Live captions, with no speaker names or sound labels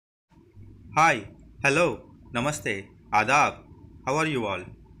Hi, hello, namaste, adab. How are you all?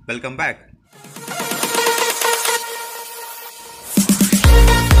 Welcome back.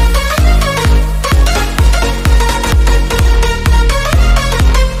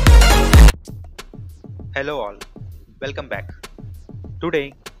 Hello all, welcome back.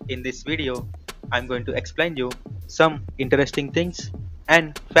 Today in this video, I'm going to explain you some interesting things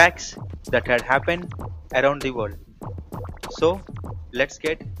and facts that had happened around the world. So, let's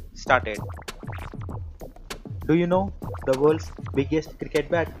get started. Do you know the world's biggest cricket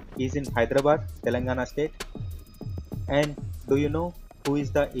bat is in Hyderabad, Telangana state? And do you know who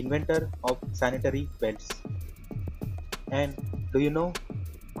is the inventor of sanitary belts? And do you know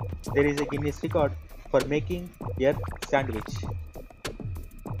there is a Guinness record for making earth sandwich?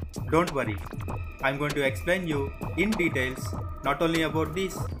 Don't worry, I'm going to explain you in details not only about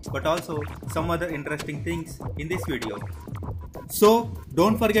this but also some other interesting things in this video. So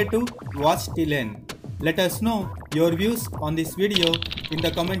don't forget to watch till end. Let us know your views on this video in the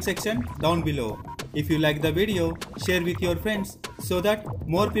comment section down below. If you like the video, share with your friends so that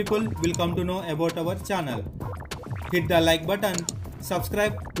more people will come to know about our channel. Hit the like button,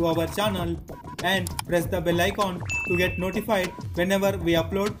 subscribe to our channel and press the bell icon to get notified whenever we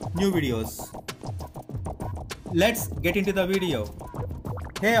upload new videos. Let's get into the video.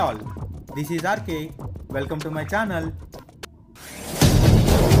 Hey all, this is RK. Welcome to my channel.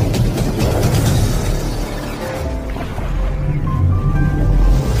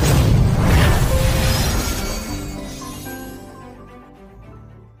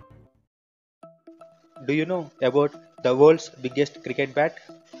 Do you know about the world's biggest cricket bat?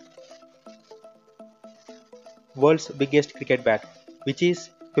 World's biggest cricket bat, which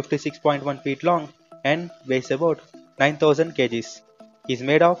is 56.1 feet long and weighs about 9000 kgs, is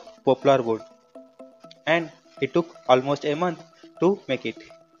made of poplar wood, and it took almost a month to make it.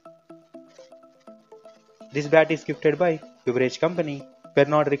 This bat is gifted by beverage company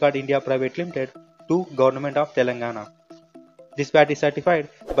Pernod Ricard India Private Limited to Government of Telangana. This bat is certified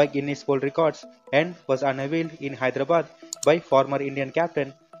by Guinness World Records and was unveiled in Hyderabad by former Indian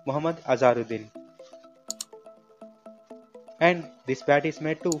captain Muhammad Azharuddin. And this bat is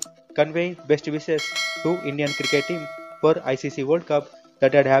made to convey best wishes to Indian cricket team for ICC World Cup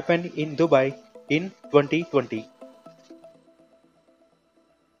that had happened in Dubai in 2020.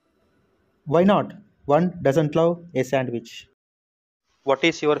 Why not? One doesn't love a sandwich. What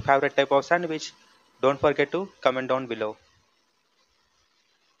is your favorite type of sandwich? Don't forget to comment down below.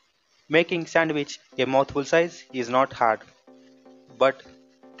 Making sandwich a mouthful size is not hard. But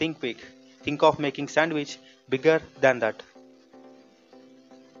think big. Think of making sandwich bigger than that.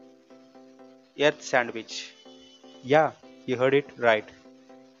 Earth sandwich. Yeah, you heard it right.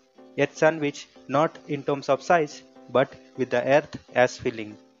 Earth sandwich not in terms of size but with the earth as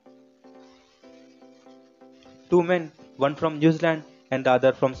filling. Two men, one from New Zealand and the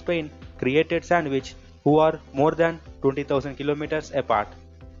other from Spain, created sandwich who are more than 20,000 kilometers apart.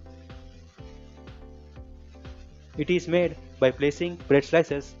 It is made by placing bread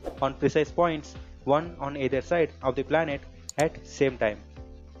slices on precise points, one on either side of the planet at same time.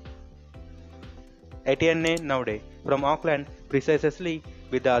 Etienne Naude from Auckland precisely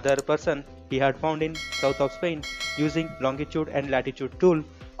with the other person he had found in south of Spain using longitude and latitude tool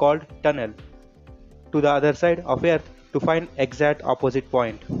called tunnel to the other side of Earth to find exact opposite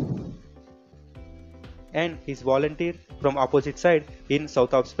point. And his volunteer from opposite side in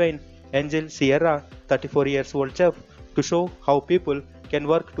south of Spain, Angel Sierra, 34 years old chef, to show how people can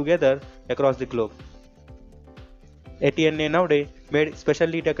work together across the globe. Etienne Naude made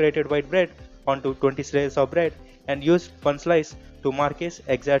specially decorated white bread onto 20 slices of bread and used one slice to mark his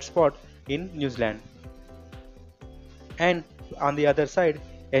exact spot in New Zealand. And on the other side,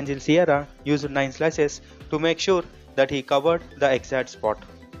 Angel Sierra used 9 slices to make sure that he covered the exact spot.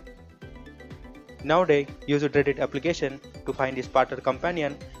 Naude used Reddit application to find his partner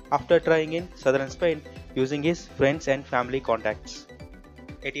companion after trying in southern Spain using his friends and family contacts.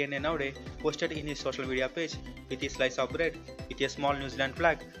 Etienne Naude posted in his social media page with his slice of bread with a small New Zealand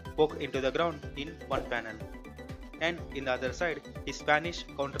flag poked into the ground in one panel. And in the other side, his Spanish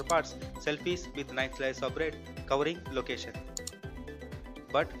counterparts selfies with 9 slices of bread covering location.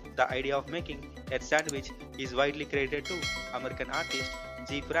 But the idea of making a sandwich is widely credited to American artist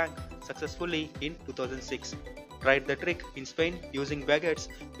G. Frank successfully in 2006. Tried the trick in Spain using baguettes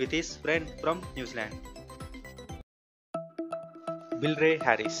with his friend from New Zealand. Bill Ray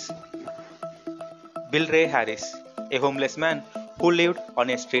Harris. Bill Ray Harris, a homeless man who lived on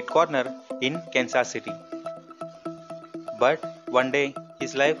a street corner in Kansas City. But one day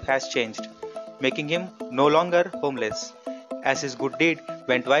his life has changed, making him no longer homeless, as his good deed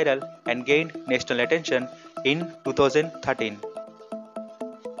went viral and gained national attention in 2013.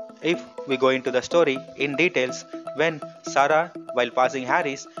 If we go into the story in details, when Sarah, while passing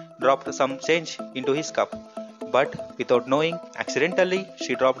Harris, dropped some change into his cup, but without knowing, accidentally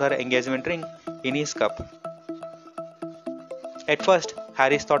she dropped her engagement ring in his cup. At first,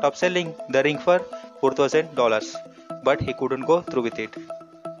 Harris thought of selling the ring for $4,000, but he couldn't go through with it.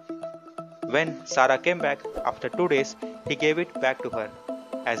 When Sarah came back after 2 days, he gave it back to her.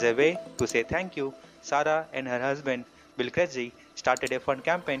 As a way to say thank you, Sarah and her husband Bill Crazy started a fund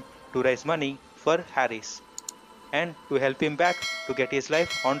campaign to raise money for Harris and to help him back to get his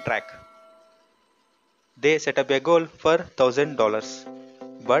life on track. They set up a goal for $1,000,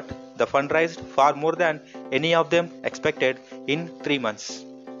 but the fund raised far more than any of them expected in 3 months,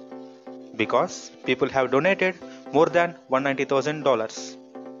 because people have donated more than $190,000.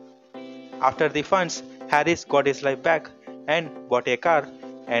 After the funds, Harris got his life back and bought a car,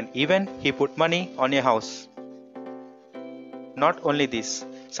 and even he put money on a house. Not only this,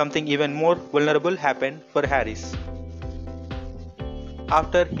 something even more vulnerable happened for Harris.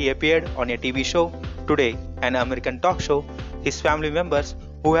 After he appeared on a TV show, Today, an American talk show, his family members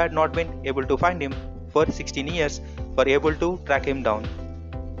who had not been able to find him for 16 years were able to track him down.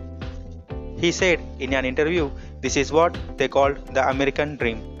 He said in an interview, this is what they called the American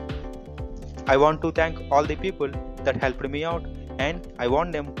dream. I want to thank all the people that helped me out, and I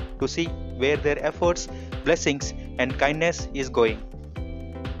want them to see where their efforts, blessings and kindness is going.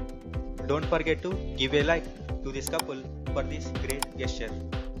 Don't forget to give a like to this couple for this great gesture.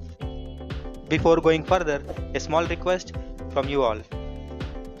 Before going further, a small request from you all.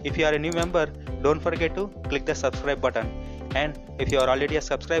 If you are a new member, don't forget to click the subscribe button, and if you are already a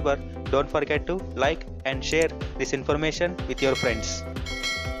subscriber, don't forget to like and share this information with your friends.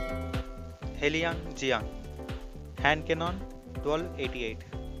 Heliang Jiang, hand cannon 1288.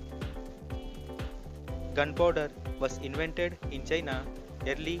 Gunpowder was invented in China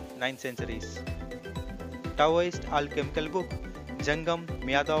early 9th centuries. Taoist alchemical book Jangam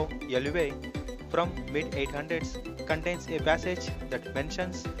Myadao Yalue from mid-800s contains a passage that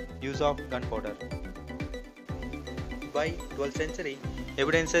mentions use of gunpowder. By 12th century,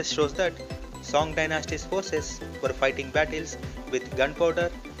 evidences shows that Song dynasty's forces were fighting battles with gunpowder,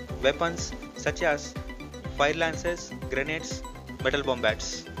 weapons such as fire lances, grenades, metal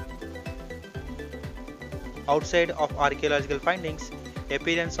bombats. Outside of archaeological findings,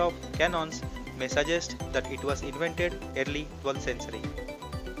 appearance of cannons may suggest that it was invented early 12th century.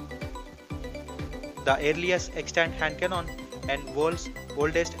 The earliest extant hand cannon and world's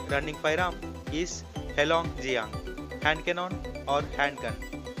oldest running firearm is Heliang Jiang, hand cannon or handgun.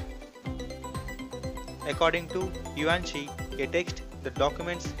 According to Yuanshi, a text that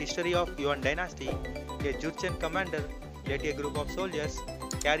documents history of Yuan dynasty, a Jurchen commander led a group of soldiers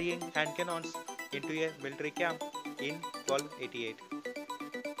carrying hand cannons into a military camp in 1288.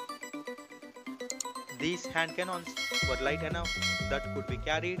 These hand cannons were light enough that could be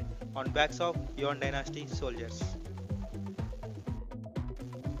carried on backs of Yuan dynasty soldiers.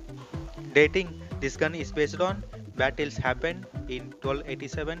 Dating this gun is based on battles happened in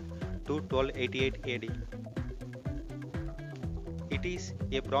 1287 to 1288 AD. It is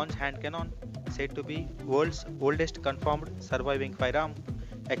a bronze hand cannon said to be world's oldest confirmed surviving firearm,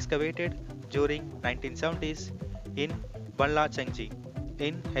 excavated during 1970s in Banla Chengji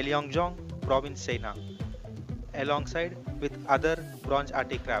in Heilongjiang province, China, alongside with other bronze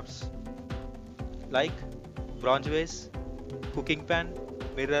artifacts like bronze vase, cooking pan,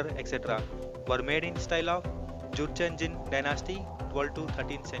 mirror, etc. were made in style of Jurchen Jin dynasty 12th to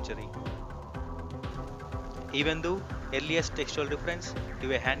 13th century. Even though earliest textual reference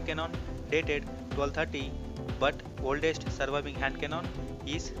to a hand cannon dated 1230, but oldest surviving hand cannon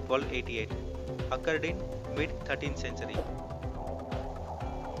is 1288, occurred in mid 13th century.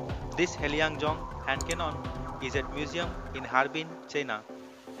 This Heilongjiang hand cannon is at museum in Harbin, China,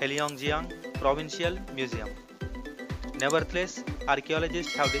 Heilongjiang Provincial Museum. Nevertheless,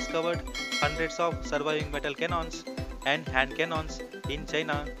 archaeologists have discovered hundreds of surviving metal cannons and hand cannons in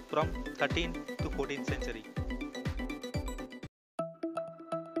China from 13th to 14th century.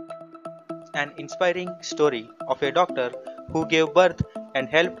 An inspiring story of a doctor who gave birth and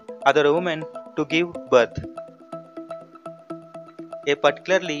helped other women to give birth. A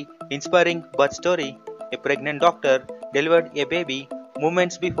particularly inspiring birth story: a pregnant doctor delivered a baby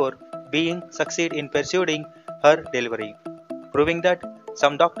moments before being succeed in pursuing her delivery, proving that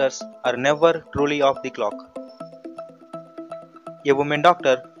some doctors are never truly off the clock. A woman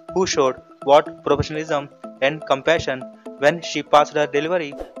doctor who showed what professionalism and compassion when she passed her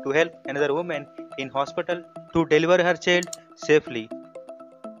delivery to help another woman in hospital to deliver her child safely,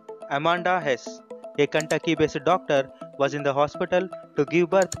 Amanda Hess, a Kentucky-based doctor, was in the hospital to give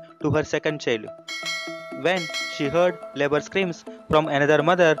birth to her second child when she heard labor screams from another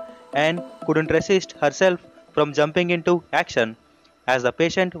mother and couldn't resist herself from jumping into action as the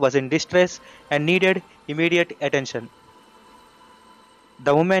patient was in distress and needed immediate attention.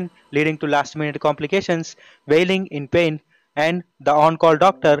 The woman leading to last minute complications, wailing in pain, and the on call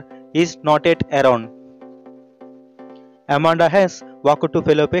doctor is not yet around. Amanda Hess walked to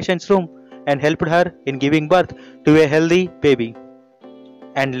fellow patient's room and helped her in giving birth to a healthy baby.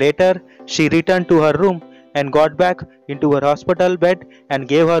 And later, she returned to her room and got back into her hospital bed and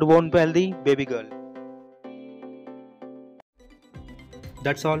gave her own healthy baby girl.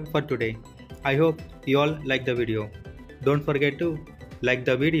 That's all for today. I hope you all like the video. Don't forget to like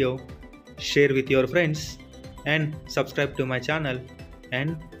the video, share with your friends, and subscribe to my channel.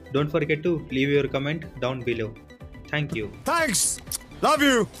 And don't forget to leave your comment down below. Thank you. Thanks. Love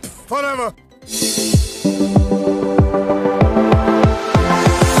you. Forever.